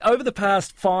Over the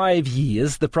past 5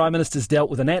 years, the Prime Minister's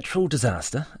dealt with a natural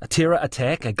disaster, a terror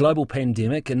attack, a global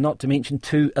pandemic, and not to mention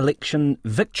 2 election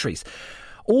victories.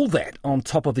 All that on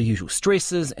top of the usual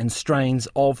stresses and strains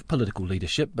of political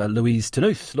leadership. Louise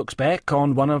Ternouth looks back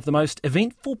on one of the most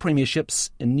eventful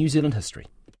premierships in New Zealand history.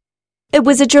 It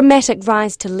was a dramatic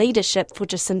rise to leadership for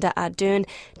Jacinda Ardern,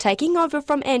 taking over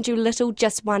from Andrew Little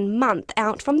just 1 month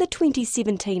out from the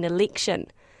 2017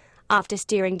 election. After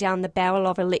staring down the barrel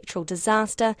of electoral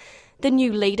disaster, the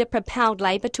new leader propelled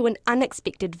Labour to an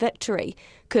unexpected victory,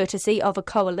 courtesy of a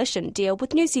coalition deal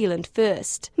with New Zealand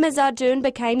First. Ms Ardern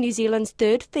became New Zealand's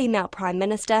 3rd female Prime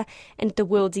Minister and the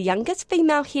world's youngest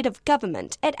female head of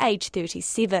government at age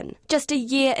 37. Just a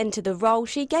year into the role,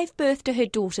 she gave birth to her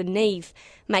daughter Neve,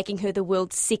 making her the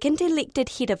world's 2nd elected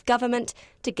head of government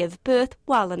to give birth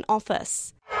while in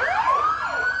office.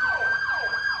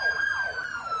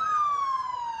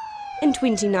 In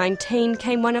 2019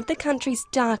 came one of the country's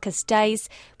darkest days,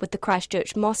 with the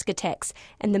Christchurch mosque attacks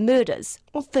and the murders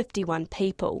of 51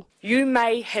 people. You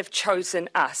may have chosen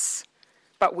us,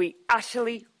 but we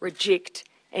utterly reject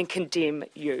and condemn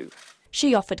you.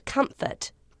 She offered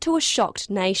comfort to a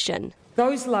shocked nation.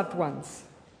 Those loved ones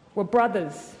were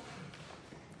brothers,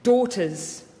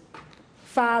 daughters,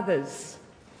 fathers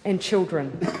and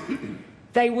children.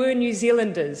 They were New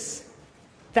Zealanders.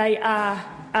 They are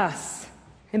us.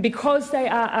 And because they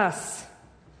are us,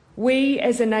 we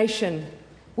as a nation,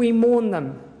 we mourn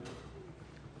them.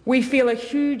 We feel a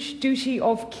huge duty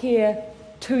of care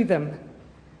to them.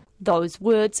 Those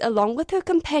words, along with her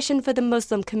compassion for the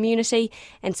Muslim community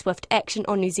and swift action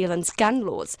on New Zealand's gun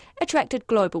laws, attracted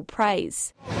global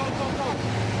praise.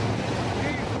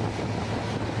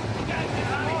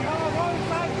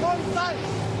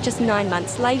 Just 9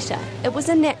 months later, it was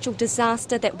a natural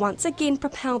disaster that once again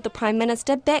propelled the Prime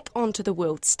Minister back onto the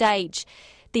world stage.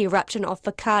 The eruption of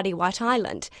Whakaari White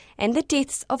Island and the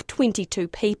deaths of 22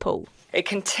 people. It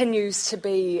continues to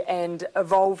be an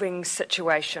evolving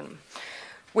situation.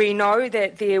 We know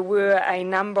that there were a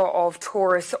number of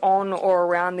tourists on or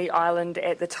around the island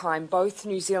at the time, both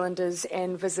New Zealanders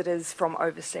and visitors from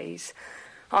overseas.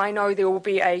 I know there will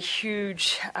be a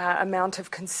huge amount of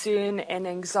concern and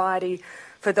anxiety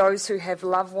for those who have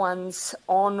loved ones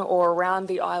on or around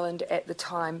the island at the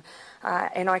time,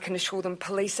 and I can assure them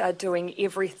police are doing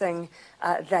everything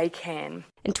they can.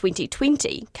 In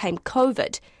 2020 came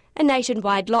COVID, a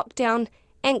nationwide lockdown,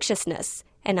 anxiousness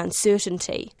and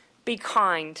uncertainty. Be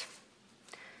kind.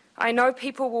 I know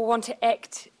people will want to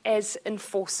act as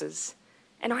enforcers,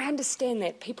 and I understand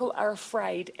that. People are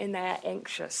afraid and they are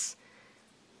anxious.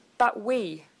 But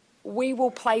we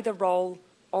will play the role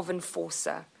of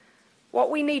enforcer. What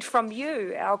we need from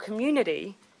you, our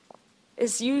community,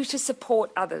 is you to support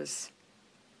others.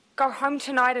 Go home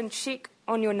tonight and check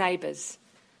on your neighbours.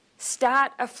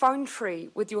 Start a phone tree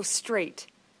with your street.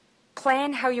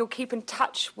 Plan how you'll keep in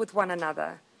touch with one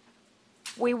another.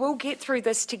 We will get through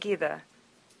this together,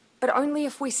 but only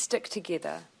if we stick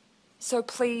together. So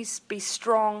please be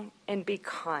strong and be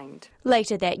kind.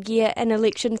 Later that year, an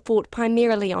election fought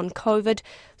primarily on COVID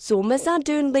saw Ms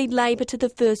Ardern lead Labour to the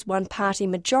first one-party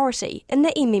majority in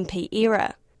the MMP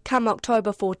era. Come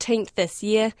October 14th this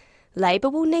year,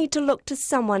 Labour will need to look to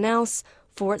someone else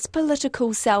for its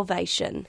political salvation.